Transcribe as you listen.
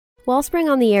Wellspring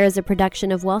on the Air is a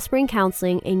production of Wellspring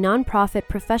Counseling, a nonprofit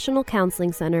professional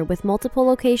counseling center with multiple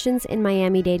locations in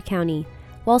Miami-Dade County.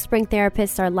 Wellspring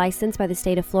therapists are licensed by the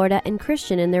state of Florida and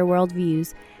Christian in their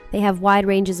worldviews. They have wide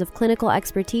ranges of clinical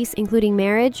expertise, including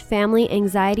marriage, family,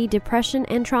 anxiety, depression,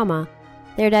 and trauma.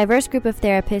 Their diverse group of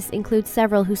therapists includes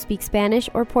several who speak Spanish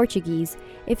or Portuguese.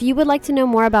 If you would like to know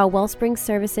more about Wellspring's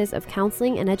services of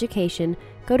counseling and education,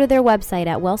 go to their website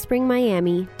at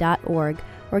wellspringmiami.org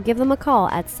or give them a call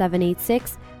at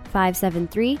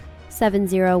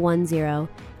 786-573-7010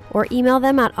 or email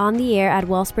them at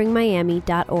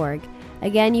ontheair@wellspringmiami.org.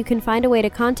 Again, you can find a way to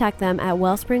contact them at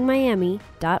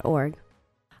wellspringmiami.org.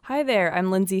 Hi there,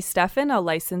 I'm Lindsay Steffen, a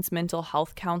licensed mental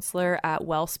health counselor at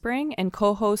Wellspring and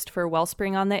co-host for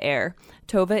Wellspring on the Air.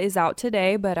 Tova is out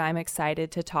today, but I'm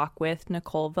excited to talk with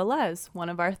Nicole Velez, one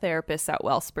of our therapists at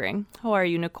Wellspring. How are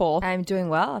you, Nicole? I'm doing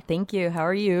well, thank you. How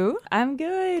are you? I'm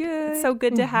good. It's so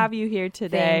good to have you here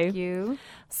today. Thank you.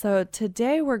 So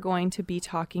today we're going to be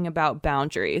talking about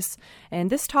boundaries, and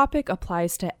this topic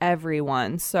applies to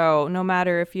everyone. So no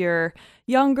matter if you're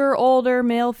younger, older,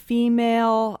 male,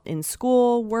 female, in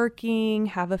school, working,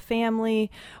 have a family,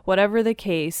 whatever the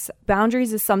case,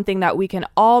 boundaries is something that we can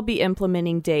all be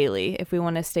implementing daily if we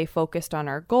want to stay focused on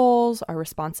our goals, our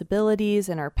responsibilities,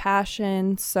 and our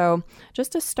passions. So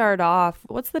just to start off,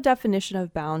 what's the definition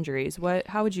of boundaries?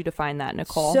 How would you define that,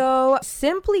 Nicole? So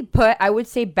simply put, I would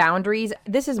say boundaries.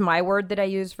 This is my word that I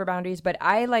use for boundaries, but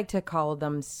I like to call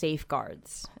them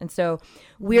safeguards. And so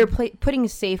we're putting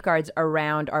safeguards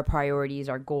around our priorities,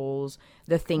 our goals,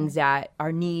 the things that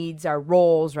our needs, our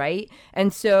roles, right?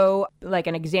 And so like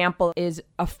an example is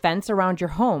a fence around your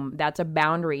home. That's a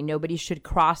boundary. Nobody should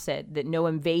cross it, that no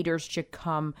invaders should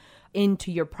come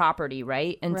into your property,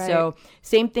 right? And so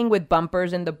same thing with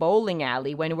bumpers in the bowling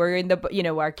alley. When we're in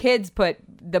the, our kids put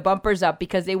the bumpers up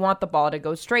because they want the ball to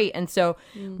go straight. And so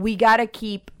we got to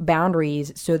keep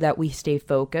boundaries so that we stay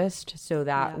focused, so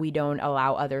that we don't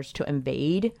allow others to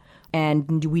invade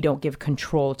and we don't give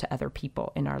control to other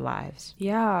people in our lives.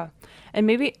 Yeah. And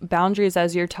maybe boundaries,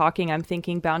 as you're talking, I'm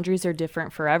thinking boundaries are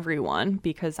different for everyone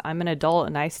because I'm an adult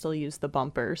and I still use the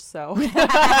bumpers. So, maybe you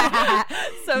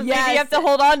have to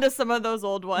hold on to some of those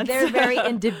old ones. They're very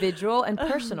individual and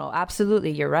personal.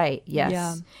 Absolutely. You're right. Yes.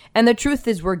 Yeah. And the truth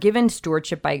is we're given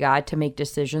stewardship by God to make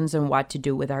decisions on what to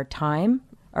do with our time,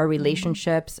 our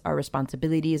relationships, our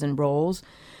responsibilities and roles.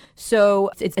 So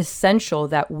it's essential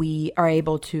that we are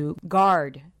able to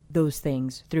guard those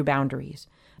things through boundaries.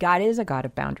 God is a God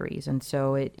of boundaries. And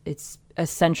so it's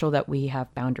essential that we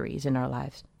have boundaries in our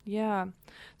lives. Yeah.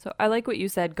 So I like what you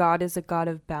said. God is a God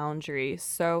of boundaries.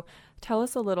 So tell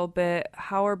us a little bit,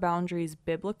 how are boundaries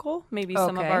biblical? Maybe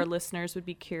some of our listeners would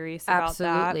be curious about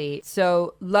that. Absolutely.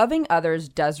 So loving others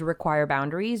does require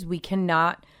boundaries. We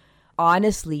cannot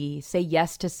honestly say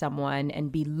yes to someone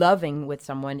and be loving with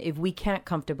someone if we can't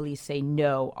comfortably say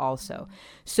no also.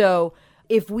 So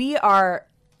if we are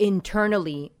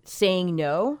internally saying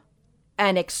no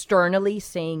and externally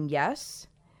saying yes,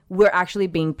 we're actually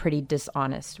being pretty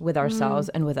dishonest with ourselves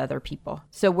and with other people.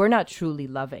 So we're not truly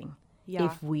loving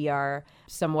if we are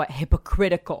somewhat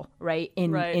hypocritical, right?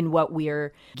 In what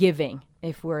we're giving.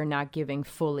 If we're not giving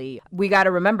fully, we got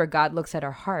to remember God looks at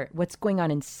our heart. What's going on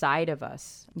inside of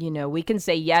us? We can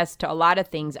say yes to a lot of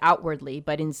things outwardly,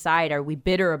 but inside, are we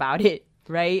bitter about it?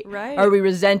 Right? Are we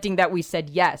resenting that we said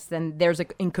yes? Then there's an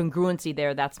incongruency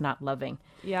there. That's not loving.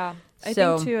 Yeah. I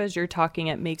think too, as you're talking,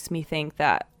 it makes me think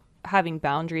that having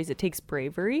boundaries, it takes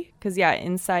bravery because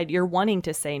inside you're wanting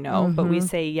to say no, but we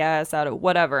say yes out of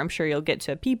whatever. I'm sure you'll get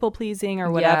to people pleasing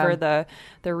or whatever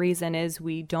the reason is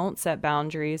we don't set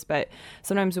boundaries. But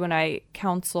sometimes when I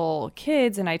counsel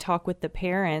kids and I talk with the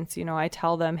parents, I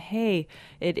tell them, hey,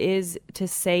 it is to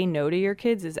say no to your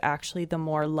kids is actually the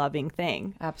more loving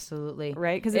thing. Absolutely.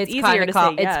 Right? Because it's easier to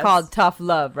say yes. It's called tough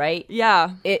love, right?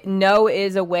 Yeah. No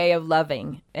is a way of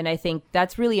loving. And I think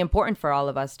that's really important for all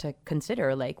of us to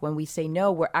consider. Like when we say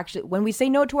no, when we say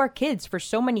no to our kids for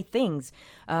so many things.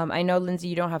 I know, Lindsay,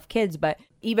 you don't have kids, but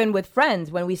even with friends,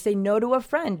 when we say no to a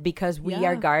friend because we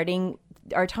are guarding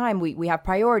our time, we have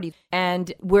priorities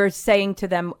and we're saying to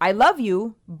them, I love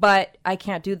you, but I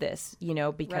can't do this,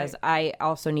 because I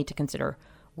also need to consider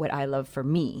what I love for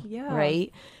me, right?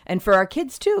 And for our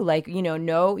kids too, like,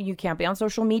 no, you can't be on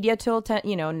social media till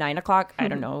 9 o'clock. I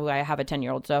don't know. I have a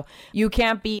 10-year-old, so you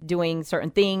can't be doing certain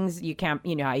things. You can't,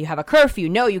 you have a curfew.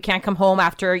 No, you can't come home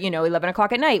after, 11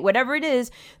 o'clock at night, whatever it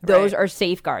is. Those are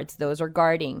safeguards. Those are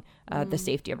guarding the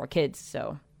safety of our kids.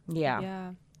 So,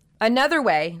 yeah. Another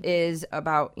way is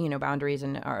about, boundaries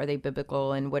and are they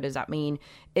biblical and what does that mean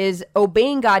is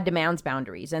obeying God demands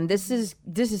boundaries. And this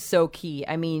is so key.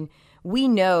 I mean, we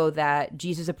know that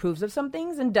Jesus approves of some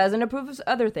things and doesn't approve of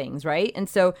other things, right? And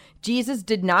so Jesus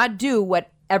did not do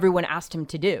what everyone asked him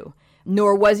to do,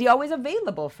 nor was he always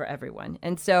available for everyone.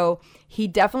 And so he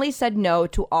definitely said no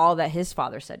to all that his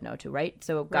father said no to, right?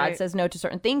 So God says no to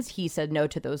certain things. He said no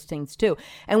to those things too.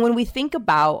 And when we think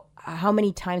about how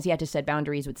many times he had to set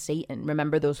boundaries with Satan,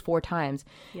 remember those 4 times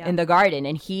in the garden,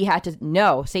 and he had to,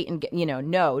 no, Satan,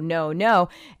 no.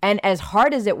 And as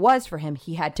hard as it was for him,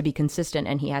 he had to be consistent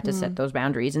and he had to set those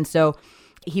boundaries. And so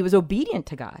he was obedient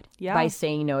to God by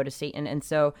saying no to Satan. And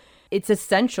so it's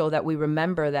essential that we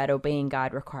remember that obeying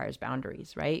God requires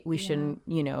boundaries, right? We shouldn't,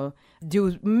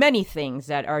 do many things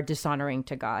that are dishonoring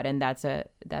to God. And that's a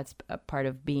part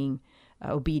of being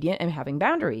obedient and having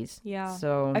boundaries. Yeah.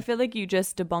 So I feel like you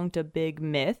just debunked a big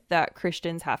myth that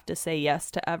Christians have to say yes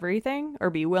to everything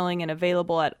or be willing and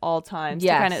available at all times to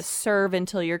kind of serve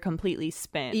until you're completely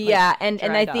spent. Yeah. And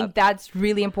I think that's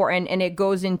really important. And it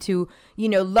goes into,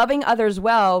 loving others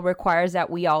well requires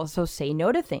that we also say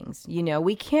no to things.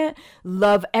 We can't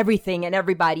love everything and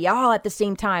everybody all at the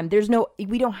same time.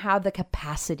 We don't have the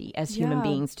capacity as human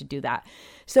beings to do that.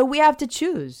 So we have to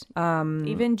choose.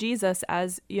 Even Jesus,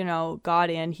 as, God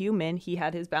and human, he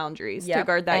had his boundaries to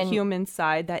guard that human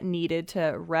side that needed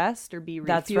to rest or be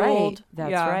refueled.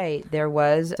 That's right. There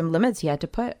was some limits he had to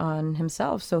put on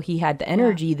himself. So he had the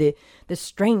energy, the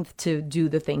strength to do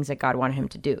the things that God wanted him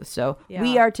to do. So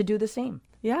we are to do the same.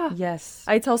 Yeah. Yes.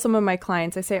 I tell some of my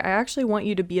clients, I say, I actually want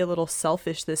you to be a little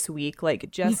selfish this week. Like,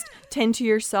 just tend to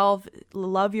yourself,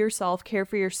 love yourself, care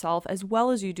for yourself as well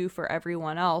as you do for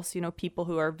everyone else. People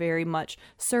who are very much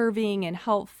serving and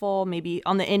helpful, maybe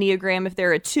on the Enneagram, if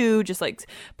they're a 2, just like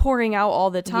pouring out all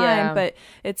the time. But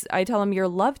I tell them your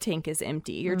love tank is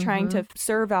empty. You're trying to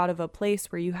serve out of a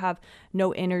place where you have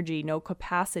no energy, no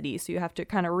capacity. So you have to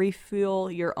kind of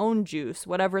refuel your own juice,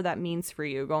 whatever that means for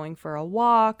you, going for a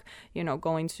walk,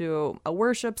 going to a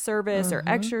worship service or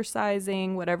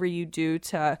exercising, whatever you do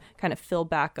to kind of fill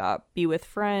back up, be with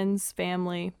friends,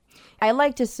 family. I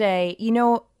like to say,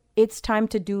 it's time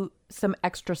to do some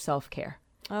extra self-care.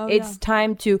 It's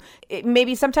time to,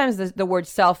 maybe sometimes the word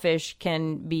selfish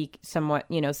can be somewhat,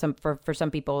 for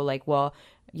some people like, well,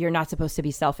 you're not supposed to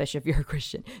be selfish if you're a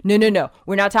Christian. No.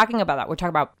 We're not talking about that. We're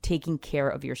talking about taking care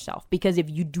of yourself. Because if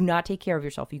you do not take care of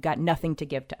yourself, you got nothing to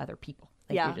give to other people.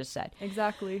 Like you just said.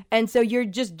 Exactly. And so you're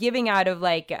just giving out of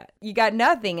you got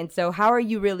nothing. And so how are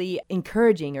you really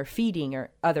encouraging or feeding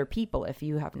or other people if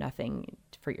you have nothing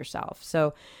for yourself?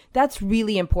 So that's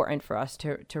really important for us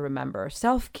to remember.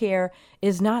 Self-care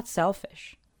is not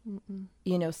selfish.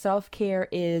 Self-care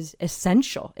is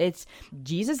essential.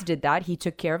 Jesus did that. He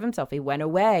took care of himself. He went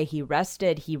away. He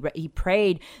rested. He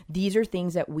prayed. These are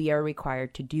things that we are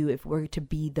required to do if we're to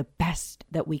be the best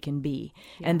that we can be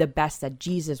and the best that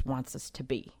Jesus wants us to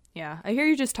be. Yeah, I hear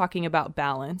you just talking about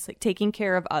balance, like taking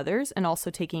care of others and also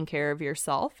taking care of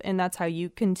yourself. And that's how you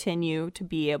continue to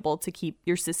be able to keep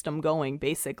your system going,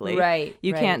 basically. Right.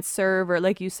 You can't serve, or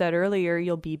like you said earlier,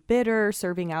 you'll be bitter,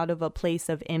 serving out of a place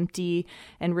of empty.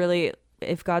 And really,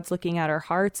 if God's looking at our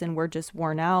hearts and we're just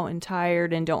worn out and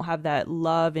tired and don't have that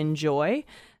love and joy,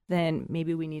 then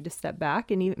maybe we need to step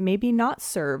back and maybe not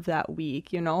serve that week,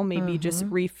 maybe just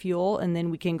refuel, and then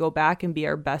we can go back and be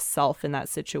our best self in that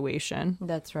situation.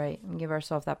 That's right. And give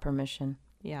ourselves that permission.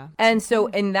 Yeah. And so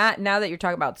in that, now that you're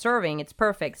talking about serving, it's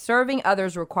perfect. Serving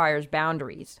others requires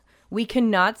boundaries. We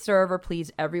cannot serve or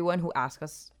please everyone who asks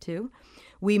us to.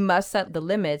 We must set the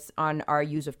limits on our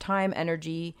use of time,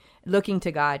 energy, looking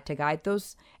to God to guide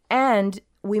those. And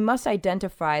we must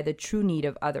identify the true need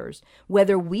of others,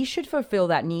 whether we should fulfill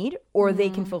that need or they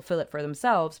can fulfill it for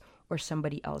themselves or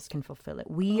somebody else can fulfill it.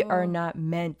 We are not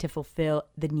meant to fulfill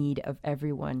the need of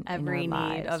everyone. Every in our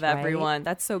need lives, of right? everyone.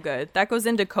 That's so good. That goes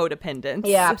into codependence.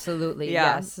 Yeah, absolutely.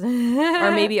 Yeah. Yes.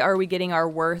 Or maybe are we getting our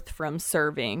worth from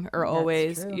serving or That's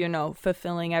always, true.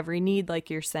 fulfilling every need like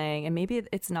you're saying. And maybe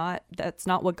that's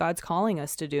not what God's calling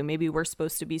us to do. Maybe we're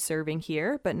supposed to be serving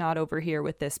here, but not over here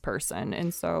with this person.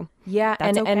 And so yeah,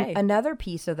 that's and okay. another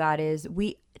piece of that is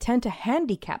we tend to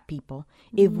handicap people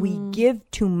if we give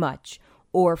too much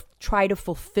or try to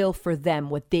fulfill for them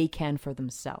what they can for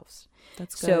themselves.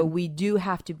 That's good. So we do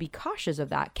have to be cautious of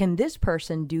that. Can this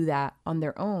person do that on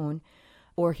their own?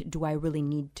 Or do I really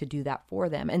need to do that for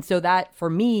them? And so that for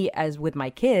me, as with my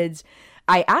kids,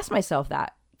 I ask myself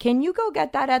that. Can you go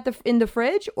get that in the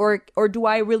fridge? Or do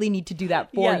I really need to do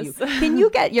that for you? Can you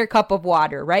get your cup of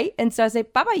water, right? And so I say,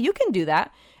 Baba, you can do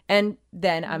that. And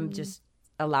then I'm just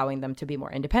allowing them to be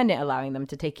more independent, allowing them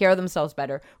to take care of themselves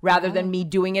better rather than me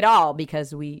doing it all,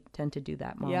 because we tend to do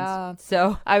that, moms. Yeah.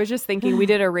 So I was just thinking, we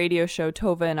did a radio show,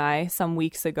 Tova and I, some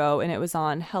weeks ago, and it was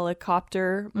on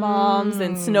helicopter moms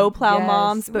and snowplow yes.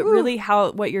 moms, but Ooh. really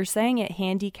what you're saying, it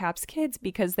handicaps kids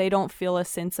because they don't feel a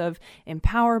sense of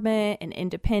empowerment and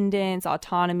independence,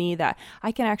 autonomy, that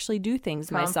I can actually do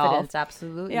things myself. confidence,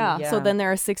 absolutely. Yeah. So then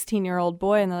they're a 16-year-old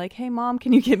boy and they're like, hey, mom,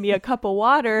 can you give me a cup of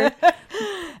water?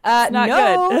 It's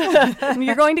not good.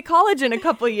 You're going to college in a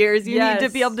couple years. You need to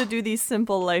be able to do these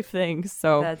simple life things.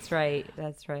 So That's right.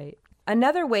 That's right.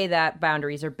 Another way that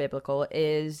boundaries are biblical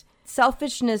is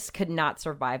selfishness could not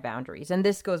survive boundaries. And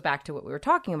this goes back to what we were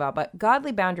talking about, but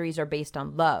godly boundaries are based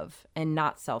on love and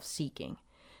not self-seeking.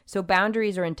 So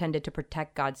boundaries are intended to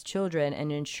protect God's children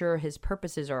and ensure his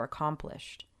purposes are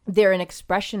accomplished. They're an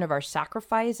expression of our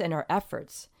sacrifice and our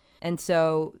efforts. And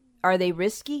so are they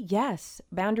risky? Yes.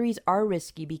 Boundaries are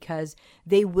risky because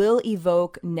they will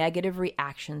evoke negative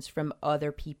reactions from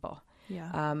other people.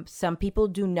 yeah. Some people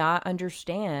do not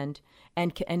understand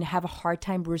and have a hard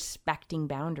time respecting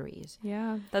boundaries.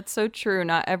 Yeah, that's so true.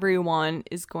 Not everyone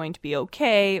is going to be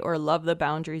okay or love the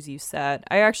boundaries you set.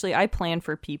 I plan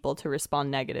for people to respond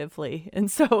negatively.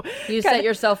 And so You set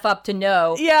yourself up to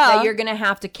know that you're going to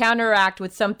have to counteract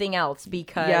with something else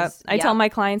because... I tell my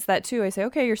clients that too. I say,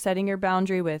 okay, you're setting your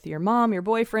boundary with your mom, your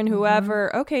boyfriend,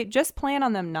 whoever. Okay, just plan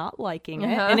on them not liking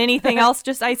it. And anything else,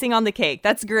 just icing on the cake.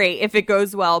 That's great if it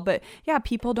goes well. But yeah,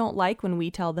 people don't like when we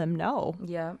tell them no.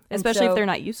 Yeah. Especially if they're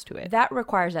not used to it. That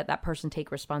requires that person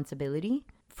take responsibility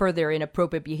for their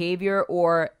inappropriate behavior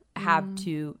or have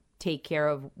to take care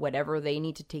of whatever they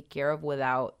need to take care of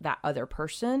without that other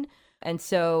person. And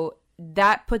so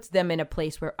that puts them in a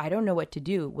place where I don't know what to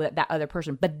do with that other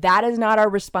person. But that is not our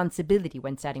responsibility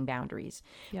when setting boundaries,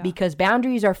 because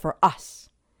boundaries are for us.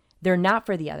 They're not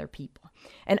for the other people.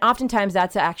 And oftentimes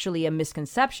that's actually a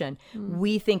misconception.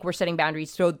 We think we're setting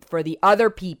boundaries for the other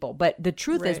people, but the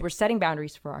truth is we're setting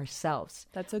boundaries for ourselves.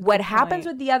 That's a good What happens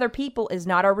point. with the other people is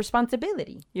not our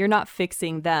responsibility. You're not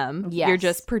fixing them. Yes. You're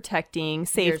just protecting,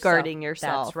 safeguarding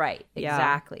yourself. That's right. Yeah.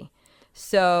 Exactly.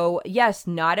 So, yes,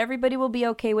 not everybody will be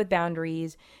okay with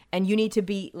boundaries. And you need to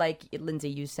be, like Lindsay,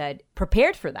 you said,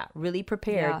 prepared for that, really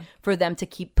prepared for them to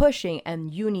keep pushing.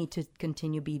 And you need to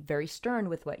continue to be very stern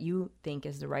with what you think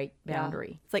is the right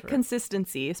boundary. It's like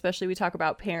consistency, especially we talk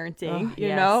about parenting, you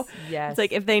yes, know? yes. It's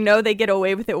like if they know they get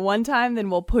away with it one time, then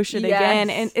we'll push it again.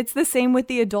 And it's the same with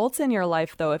the adults in your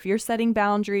life, though. If you're setting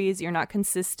boundaries, you're not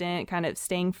consistent, kind of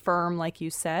staying firm, like you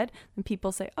said, then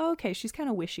people say, oh, okay, she's kind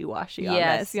of wishy-washy on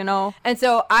this, you know? And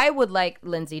so I would like,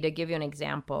 Lindsay, to give you an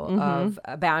example of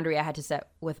a boundary I had to set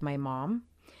with my mom.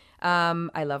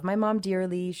 I love my mom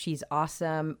dearly. She's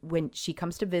awesome. When she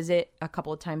comes to visit a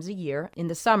couple of times a year in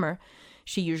the summer,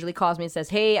 she usually calls me and says,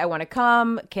 hey, I want to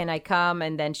come. Can I come?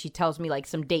 And then she tells me like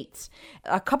some dates.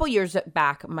 A couple years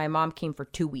back, my mom came for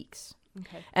 2 weeks.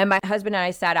 Okay. And my husband and I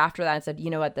sat after that and said,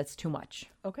 you know what? That's too much.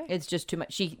 Okay. It's just too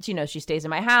much. She stays in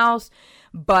my house,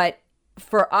 but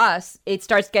for us, it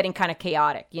starts getting kind of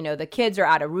chaotic. You know, the kids are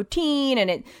out of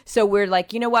routine so we're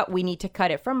like, you know what? We need to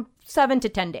cut it from 7 to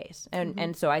 10 days.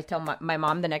 And so I tell my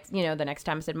mom the next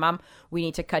time, I said, Mom, we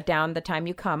need to cut down the time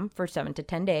you come for 7 to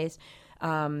 10 days.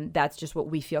 That's just what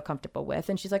we feel comfortable with.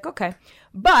 And she's like, okay.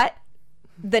 But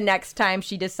the next time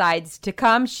she decides to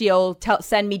come, she'll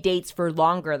send me dates for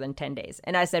longer than 10 days.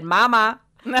 And I said, Mama,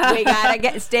 we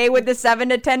gotta stay with the 7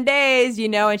 to 10 days,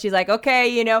 and she's like,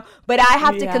 okay, but I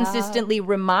have to consistently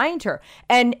remind her.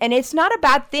 And it's not a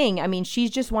bad thing. I mean, she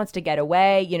just wants to get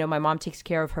away. My mom takes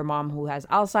care of her mom who has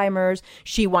Alzheimer's.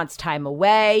 She wants time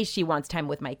away. She wants time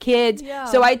with my kids. Yeah.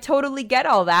 So I totally get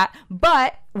all that,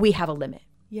 but we have a limit.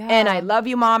 Yeah. And I love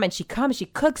you, Mom. And she comes, she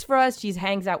cooks for us. She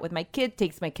hangs out with my kids,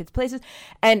 takes my kids places,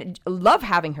 and love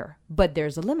having her, but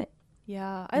there's a limit.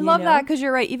 Yeah, I love that because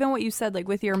you're right. Even what you said, like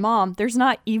with your mom, there's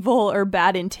not evil or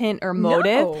bad intent or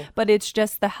motive, but it's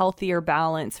just the healthier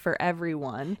balance for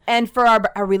everyone. And for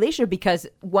our relationship, because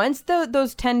once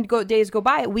those 10 days go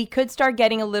by, we could start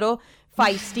getting a little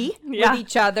feisty with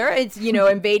each other. It's,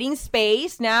 invading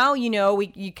space. Now,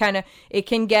 it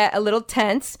can get a little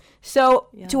tense. So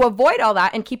to avoid all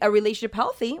that and keep a relationship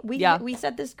healthy, we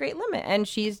set this great limit. And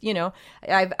she's,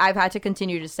 I've had to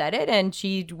continue to set it, and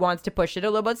she wants to push it a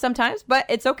little bit sometimes, but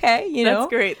it's okay. That's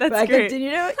great. That's great. I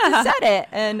continue to set it.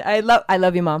 And I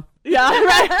love you, Mom. Yeah,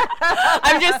 right.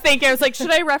 I'm just thinking, I was like,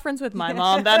 should I reference with my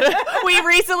mom that we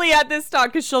recently had this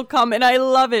talk, because she'll come and I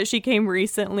love it. She came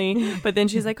recently, but then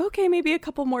she's like, okay, maybe a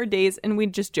couple more days. And we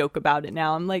just joke about it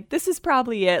now. I'm like, this is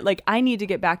probably it. Like, I need to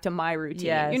get back to my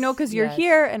routine, because you're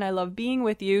here and I love being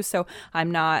with you. So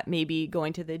I'm not maybe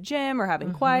going to the gym or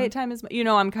having quiet time as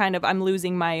I'm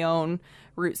losing my own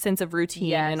sense of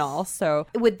routine and all. So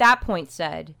with that point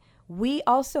said, we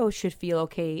also should feel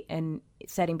okay and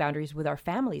setting boundaries with our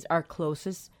families, our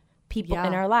closest people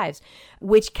in our lives,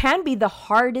 which can be the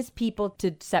hardest people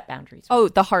to set boundaries with. Oh,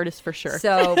 the hardest for sure.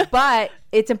 So, but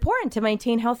it's important to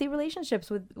maintain healthy relationships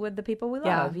with the people we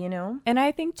love, And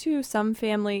I think too, some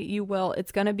family,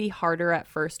 it's going to be harder at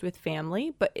first with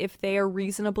family, but if they are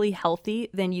reasonably healthy,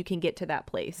 then you can get to that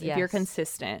place if you're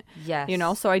consistent. Yes.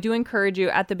 So I do encourage you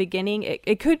at the beginning,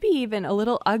 it could be even a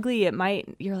little ugly.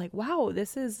 You're like, wow,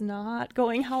 this is not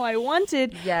going how I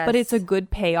wanted, but it's a good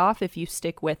payoff if you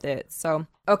stick with it. So.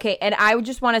 Okay, and I would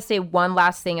just want to say one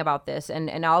last thing about this,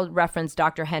 and I'll reference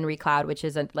Dr. Henry Cloud, which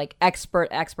is a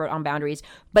expert on boundaries.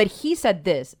 But he said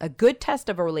this: a good test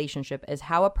of a relationship is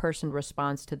how a person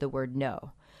responds to the word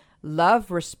no. Love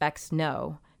respects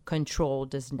no, control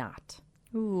does not.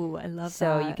 Ooh, I love that.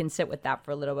 So you can sit with that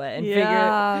for a little bit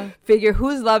and figure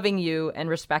who's loving you and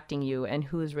respecting you and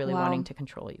who's really wanting to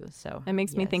control you. So it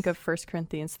makes me think of 1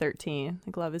 Corinthians 13.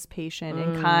 Like, love is patient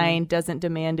and kind, doesn't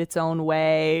demand its own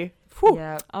way.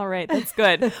 Yep. All right, that's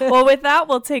good. Well, with that,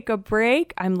 we'll take a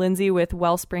break. I'm Lindsay with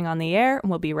Wellspring on the Air, and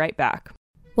we'll be right back.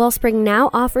 Wellspring now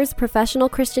offers professional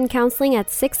Christian counseling at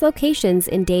 6 locations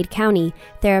in Dade County.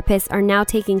 Therapists are now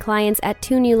taking clients at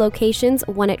 2 new locations,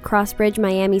 one at Crossbridge,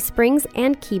 Miami Springs,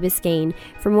 and Key Biscayne.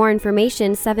 For more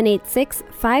information,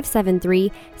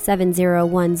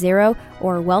 786-573-7010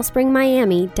 or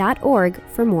wellspringmiami.org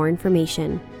for more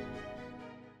information.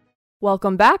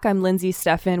 Welcome back. I'm Lindsay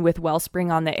Steffen with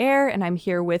Wellspring on the Air, and I'm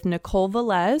here with Nicole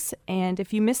Velez. And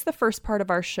if you missed the first part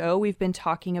of our show, we've been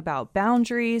talking about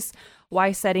boundaries,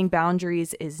 why setting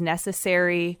boundaries is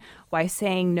necessary, why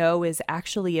saying no is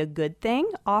actually a good thing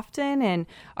often, and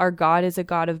our God is a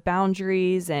God of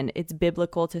boundaries, and it's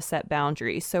biblical to set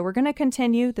boundaries. So we're going to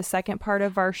continue the second part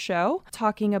of our show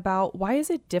talking about why is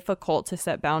it difficult to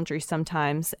set boundaries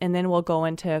sometimes, and then we'll go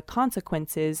into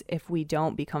consequences if we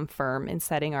don't become firm in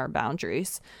setting our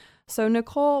boundaries. So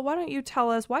Nicole, why don't you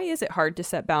tell us, why is it hard to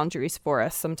set boundaries for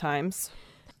us sometimes?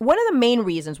 One of the main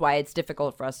reasons why it's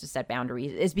difficult for us to set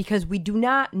boundaries is because we do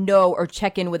not know or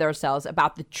check in with ourselves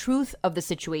about the truth of the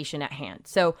situation at hand.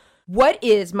 So what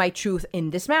is my truth in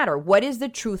this matter? What is the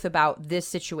truth about this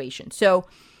situation? So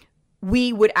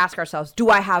we would ask ourselves,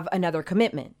 do I have another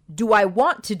commitment? Do I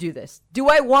want to do this? Do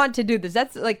I want to do this?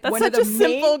 That's one of the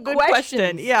simple, main good questions.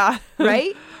 Question. Yeah.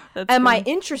 Right? Am good. I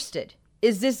interested?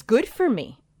 Is this good for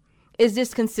me? Is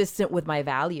this consistent with my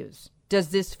values? Does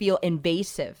this feel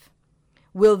invasive?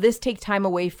 Will this take time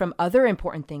away from other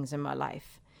important things in my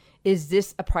life? Is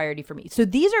this a priority for me? So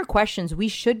these are questions we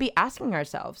should be asking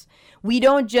ourselves. We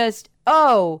don't just,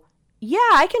 I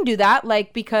can do that,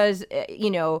 because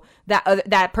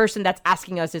that person that's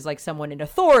asking us is like someone in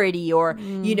authority or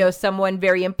someone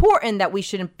very important that we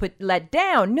shouldn't let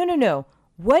down. No.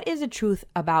 What is the truth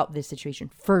about this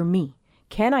situation for me?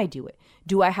 Can I do it?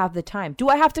 Do I have the time? Do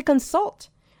I have to consult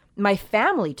my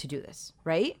family to do this,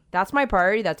 right? That's my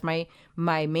priority. That's my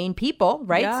main people,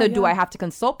 right? Do I have to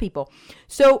consult people?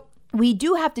 So we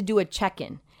do have to do a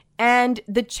check-in. And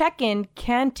the check-in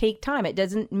can take time. It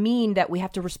doesn't mean that we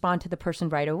have to respond to the person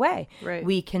right away. Right.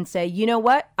 We can say, you know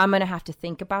what? I'm going to have to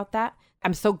think about that.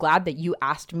 I'm so glad that you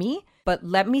asked me, but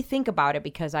let me think about it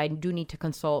because I do need to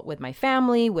consult with my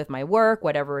family, with my work,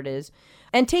 whatever it is.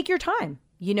 And take your time.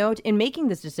 In making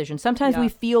this decision. Sometimes we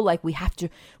feel like we have to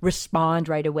respond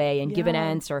right away and give an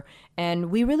answer.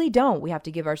 And we really don't. We have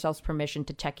to give ourselves permission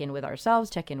to check in with ourselves,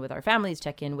 check in with our families,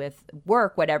 check in with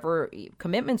work, whatever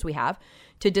commitments we have,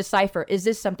 to decipher, is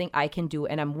this something I can do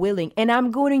and I'm willing and I'm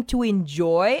going to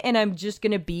enjoy and I'm just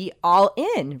going to be all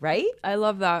in, right? I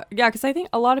love that. Yeah, because I think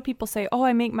a lot of people say,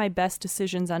 I make my best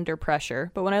decisions under pressure.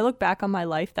 But when I look back on my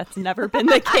life, that's never been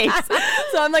the case.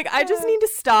 So I'm like, I just need to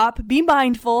stop, be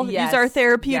mindful, use our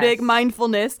therapeutic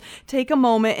mindfulness, take a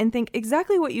moment and think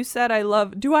exactly what you said. I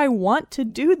love, do I want to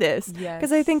do this?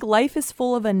 Because I think life is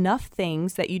full of enough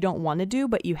things that you don't want to do,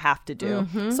 but you have to do.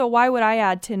 Mm-hmm. So why would I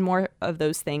add 10 more of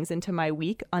those things into my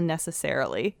week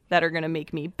unnecessarily that are going to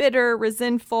make me bitter,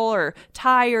 resentful, or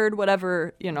tired,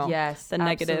 whatever, the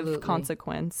negative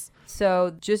consequence.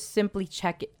 So just simply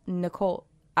check it. Nicole,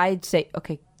 I'd say,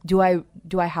 okay, do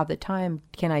I have the time?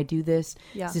 Can I do this?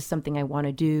 Is this something I want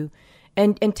to do?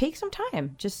 And take some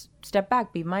time. Just step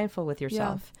back, be mindful with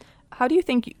yourself. How do you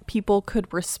think people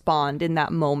could respond in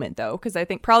that moment, though? Because I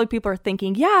think probably people are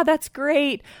thinking, yeah, that's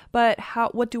great, but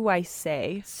what do I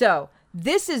say? So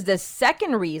this is the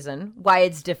second reason why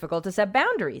it's difficult to set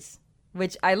boundaries,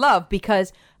 which I love,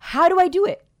 because how do I do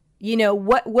it? You know,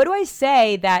 what do I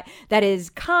say that is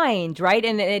kind, right?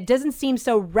 And it doesn't seem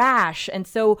so rash and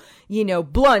so,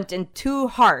 blunt and too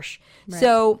harsh. Right.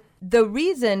 So the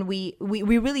reason we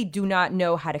really do not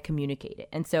know how to communicate it.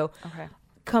 And so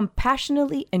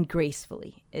compassionately and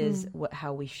gracefully is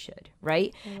how we should,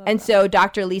 right? And so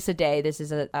Dr. Lisa Day, this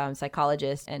is a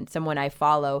psychologist and someone I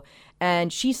follow,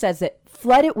 and she says that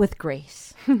flood it with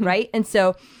grace, right? And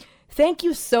so thank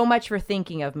you so much for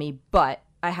thinking of me, but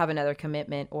I have another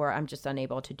commitment, or I'm just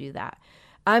unable to do that.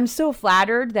 I'm so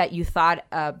flattered that you thought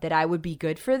that I would be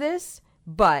good for this,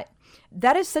 but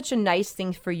that is such a nice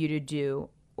thing for you to do.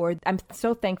 Or I'm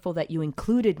so thankful that you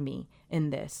included me in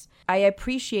this. I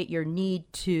appreciate your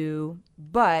need to,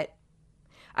 but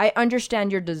I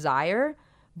understand your desire,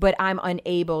 but I'm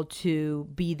unable to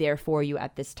be there for you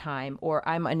at this time, or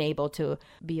I'm unable to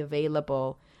be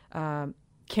available.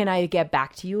 Can I get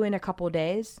back to you in a couple of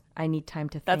days? I need time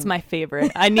to think. That's my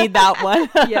favorite. I need that one.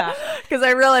 Yeah. Because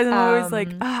I realize I'm always like,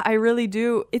 I really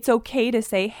do. It's okay to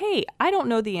say, hey, I don't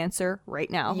know the answer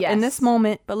right now in this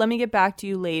moment, but let me get back to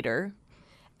you later.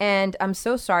 And I'm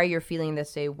so sorry you're feeling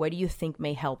this way. What do you think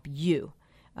may help you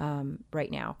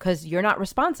right now? Because you're not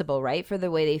responsible, right, for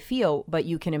the way they feel, but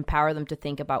you can empower them to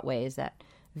think about ways that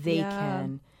they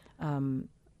can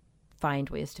find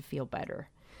ways to feel better.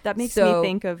 That makes me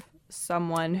think of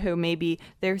someone who maybe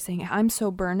they're saying, I'm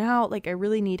so burnt out, like I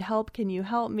really need help, can you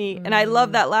help me? And I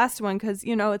love that last one, because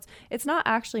it's not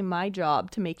actually my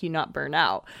job to make you not burn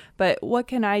out, but what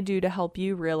can I do to help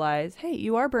you realize, hey,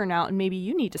 you are burnt out and maybe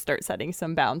you need to start setting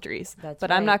some boundaries. But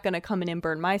right. I'm not going to come in and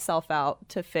burn myself out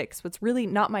to fix what's really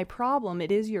not my problem. It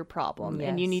is your problem.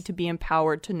 And you need to be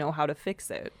empowered to know how to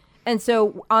fix it. And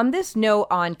so on this note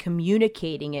on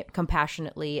communicating it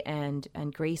compassionately and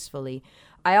gracefully,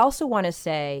 I also want to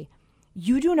say,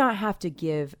 you do not have to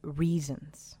give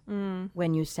reasons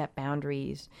when you set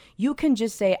boundaries. You can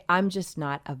just say, I'm just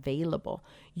not available.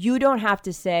 You don't have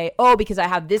to say, oh, because I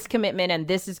have this commitment and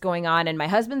this is going on and my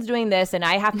husband's doing this and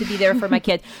I have to be there for my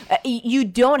kids. You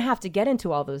don't have to get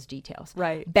into all those details.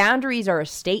 Right. Boundaries are a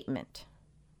statement.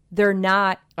 They're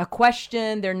not a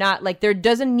question. They're not like, there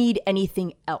doesn't need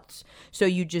anything else. So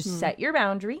you just set your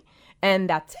boundary and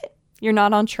that's it. You're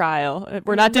not on trial.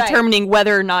 We're not determining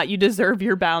whether or not you deserve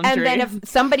your boundary. And then if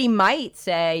somebody might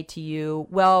say to you,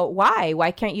 well, why? Why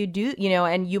can't you do,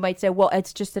 and you might say, well,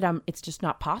 it's just that it's just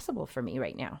not possible for me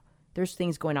right now. There's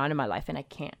things going on in my life and I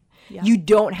can't. Yeah. You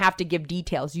don't have to give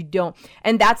details. You don't.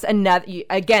 And that's another,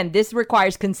 again, this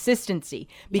requires consistency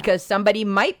because somebody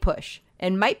might push.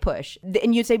 And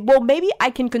you say, well, maybe I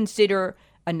can consider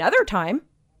another time.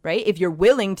 Right? If you're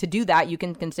willing to do that, you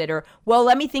can consider, well,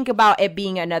 let me think about it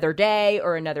being another day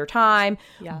or another time.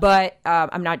 Yeah. But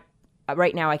I'm not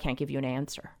right now. I can't give you an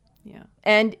answer. Yeah.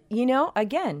 And,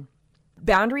 again,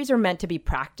 boundaries are meant to be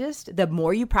practiced. The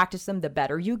more you practice them, the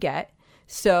better you get.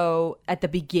 So at the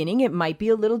beginning, it might be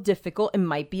a little difficult. It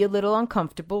might be a little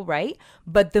uncomfortable, right?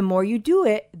 But the more you do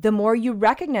it, the more you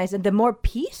recognize and the more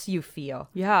peace you feel.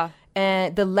 Yeah.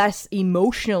 And the less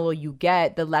emotional you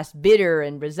get, the less bitter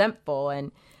and resentful.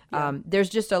 And there's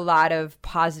just a lot of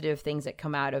positive things that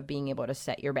come out of being able to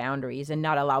set your boundaries and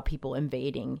not allow people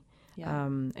invading. Yeah.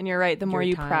 And you're right. The more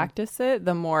you practice it,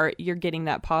 the more you're getting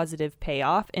that positive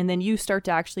payoff. And then you start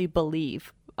to actually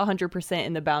believe 100%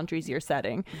 in the boundaries you're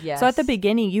setting. Yes. So at the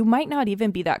beginning, you might not even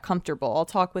be that comfortable. I'll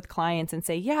talk with clients and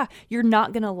say, yeah, you're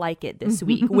not going to like it this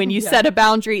week. When you set a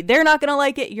boundary, they're not going to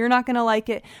like it. You're not going to like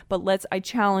it. But I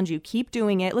challenge you, keep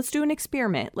doing it. Let's do an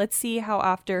experiment. Let's see how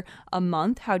after a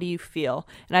month, how do you feel?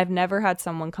 And I've never had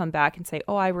someone come back and say,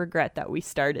 oh, I regret that we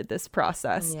started this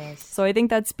process. Yes. So I think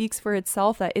that speaks for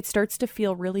itself, that it starts to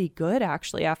feel really good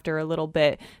actually after a little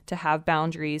bit to have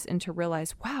boundaries and to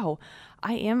realize, wow,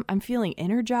 I'm feeling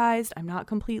energized. I'm not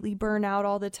completely burnt out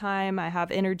all the time. I have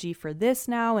energy for this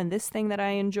now and this thing that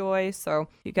I enjoy. So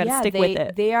you got to stick with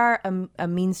it. They are a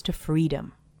means to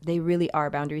freedom. They really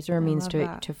are. Boundaries are a means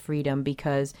to freedom,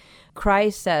 because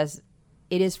Christ says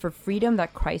it is for freedom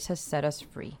that Christ has set us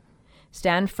free.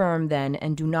 Stand firm then,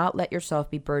 and do not let yourself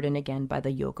be burdened again by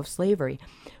the yoke of slavery.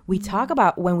 When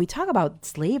we talk about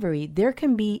slavery, there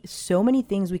can be so many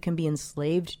things we can be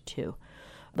enslaved to.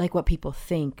 Like what people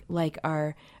think, like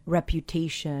our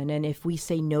reputation. And if we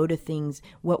say no to things,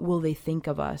 what will they think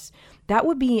of us? That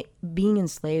would be being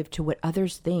enslaved to what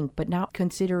others think, but not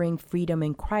considering freedom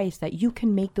in Christ, that you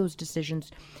can make those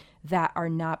decisions that are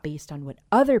not based on what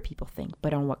other people think,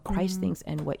 but on what Christ thinks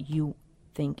and what you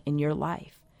think in your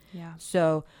life. Yeah.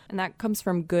 So, and that comes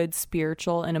from good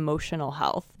spiritual and emotional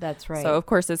health. that's right. So, of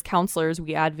course, as counselors,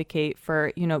 we advocate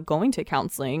for, going to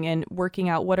counseling and working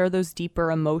out what are those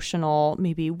deeper emotional,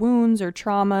 maybe wounds or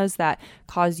traumas that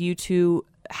cause you to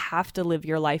have to live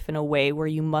your life in a way where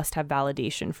you must have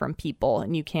validation from people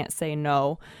and you can't say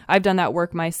no. I've done that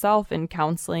work myself in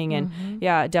counseling, and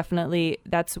yeah, definitely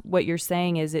that's what you're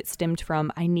saying is it stemmed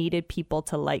from I needed people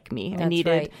to like me. That's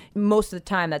right. Most of the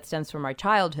time that stems from our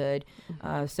childhood.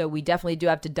 So we definitely do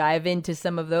have to dive into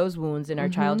some of those wounds in our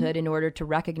childhood in order to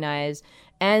recognize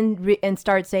and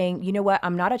start saying, you know what,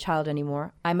 I'm not a child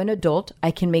anymore. I'm an adult.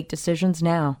 I can make decisions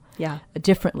now. Yeah.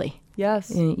 Differently.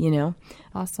 Yes.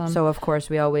 Awesome. So, of course,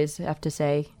 we always have to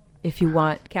say, if you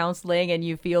want counseling and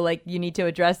you feel like you need to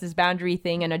address this boundary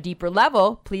thing on a deeper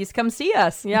level, please come see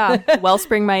us. Yeah.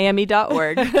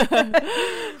 wellspringmiami.org.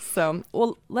 So,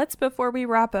 well, before we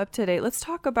wrap up today, let's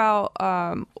talk about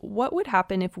what would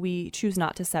happen if we choose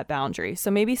not to set boundaries. So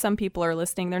maybe some people are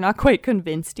listening, they're not quite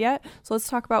convinced yet. So let's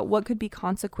talk about what could be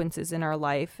consequences in our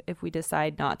life if we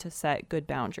decide not to set good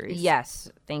boundaries. Yes.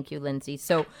 Thank you, Lindsay.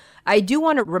 So I do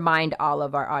want to remind all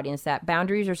of our audience that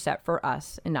boundaries are set for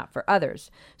us and not for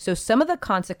others. So some of the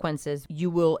consequences you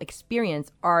will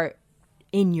experience are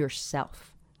in yourself.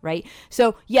 Right.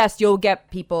 So, yes, you'll get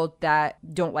people that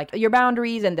don't like your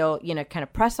boundaries and they'll, kind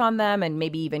of press on them and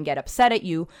maybe even get upset at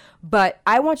you. But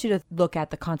I want you to look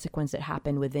at the consequences that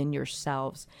happen within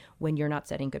yourselves when you're not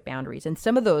setting good boundaries. And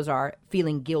some of those are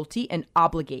feeling guilty and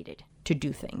obligated to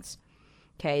do things.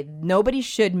 OK, nobody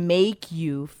should make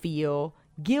you feel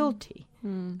guilty.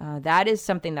 That is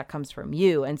something that comes from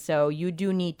you. And so you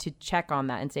do need to check on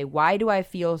that and say, why do I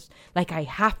feel like I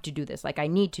have to do this? Like I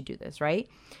need to do this. Right.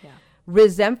 Yeah.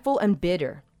 Resentful and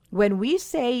bitter. When we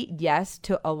say yes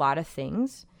to a lot of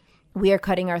things, we are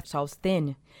cutting ourselves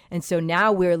thin. And so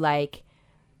now we're like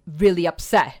really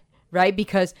upset, right?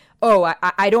 Because,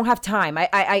 I don't have time.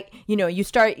 You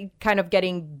start kind of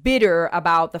getting bitter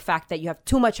about the fact that you have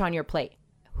too much on your plate.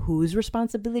 Whose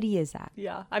responsibility is that?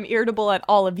 Yeah, I'm irritable at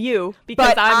all of you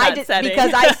because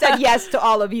because I said yes to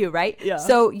all of you, right? Yeah.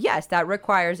 So yes, that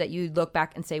requires that you look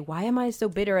back and say, why am I so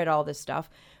bitter at all this stuff?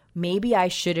 Maybe I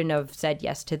shouldn't have said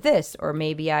yes to this, or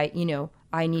maybe I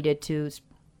needed to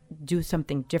do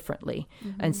something differently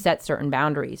and set certain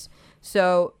boundaries.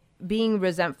 So being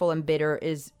resentful and bitter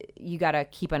you got to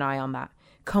keep an eye on that.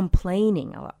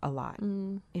 Complaining a lot.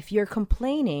 If you're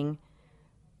complaining,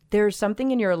 there's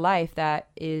something in your life that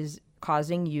is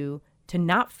causing you to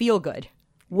not feel good.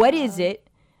 What is it?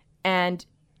 And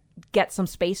get some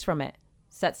space from it.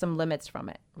 Set some limits from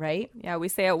it, right? Yeah, we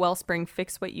say at Wellspring,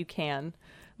 fix what you can.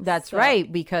 That's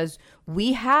right, because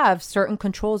we have certain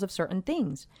controls of certain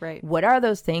things. Right. What are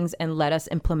those things? And let us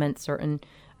implement certain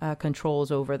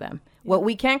controls over them. Yeah. What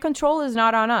we can't control is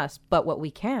not on us, but what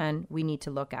we need to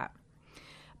look at.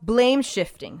 Blame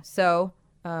shifting. So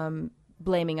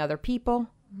blaming other people,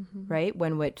 right,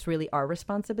 when it's really our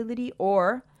responsibility,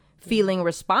 or feeling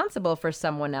responsible for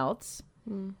someone else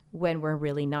when we're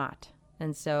really not.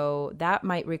 And so that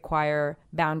might require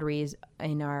boundaries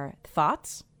in our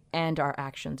thoughts and our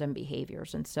actions and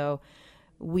behaviors. And so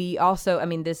we also,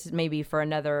 this is maybe for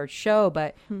another show,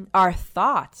 but our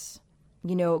thoughts,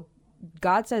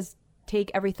 God says,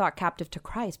 take every thought captive to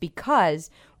Christ, because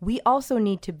we also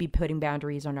need to be putting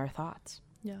boundaries on our thoughts.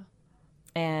 Yeah.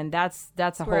 And that's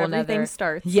a whole where nother... everything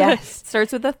starts. Yes.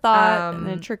 Starts with a thought and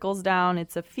then it trickles down.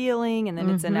 It's a feeling and then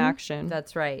it's an action.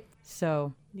 That's right.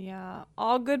 So... yeah,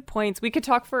 all good points. We could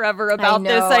talk forever about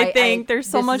this, I think. There's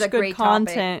so much good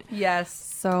content. Topic. Yes.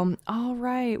 So, all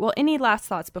right. Well, any last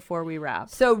thoughts before we wrap?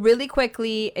 So really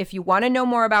quickly, if you want to know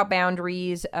more about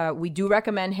boundaries, we do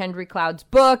recommend Henry Cloud's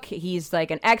book. He's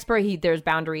like an expert. There's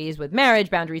boundaries with marriage,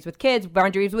 boundaries with kids,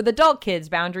 boundaries with adult kids,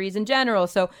 boundaries in general.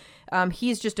 So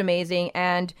he's just amazing.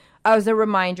 And as a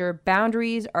reminder,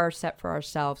 boundaries are set for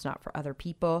ourselves, not for other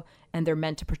people. And they're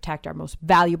meant to protect our most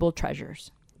valuable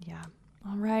treasures. Yeah.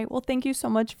 All right. Well, thank you so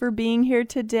much for being here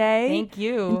today. Thank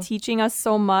you. And teaching us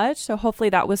so much. So hopefully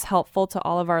that was helpful to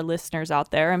all of our listeners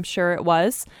out there. I'm sure it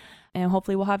was. And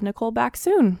hopefully we'll have Nicole back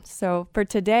soon. So for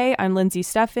today, I'm Lindsay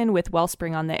Steffen with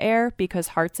Wellspring on the Air, because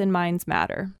hearts and minds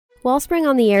matter. Wellspring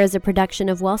on the Air is a production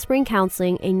of Wellspring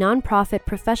Counseling, a nonprofit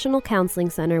professional counseling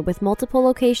center with multiple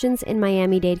locations in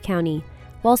Miami-Dade County.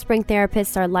 Wellspring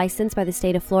therapists are licensed by the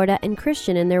state of Florida and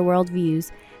Christian in their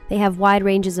worldviews. They have wide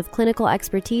ranges of clinical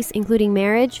expertise, including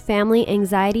marriage, family,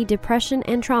 anxiety, depression,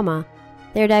 and trauma.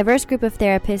 Their diverse group of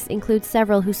therapists includes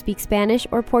several who speak Spanish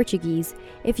or Portuguese.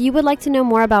 If you would like to know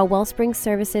more about Wellspring's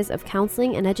services of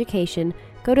counseling and education,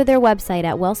 go to their website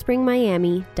at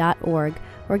wellspringmiami.org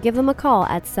or give them a call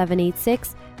at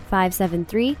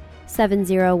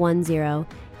 786-573-7010.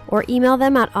 or email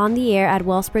them at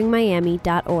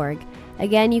ontheair@wellspringmiami.org.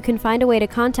 Again, you can find a way to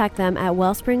contact them at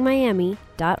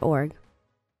wellspringmiami.org.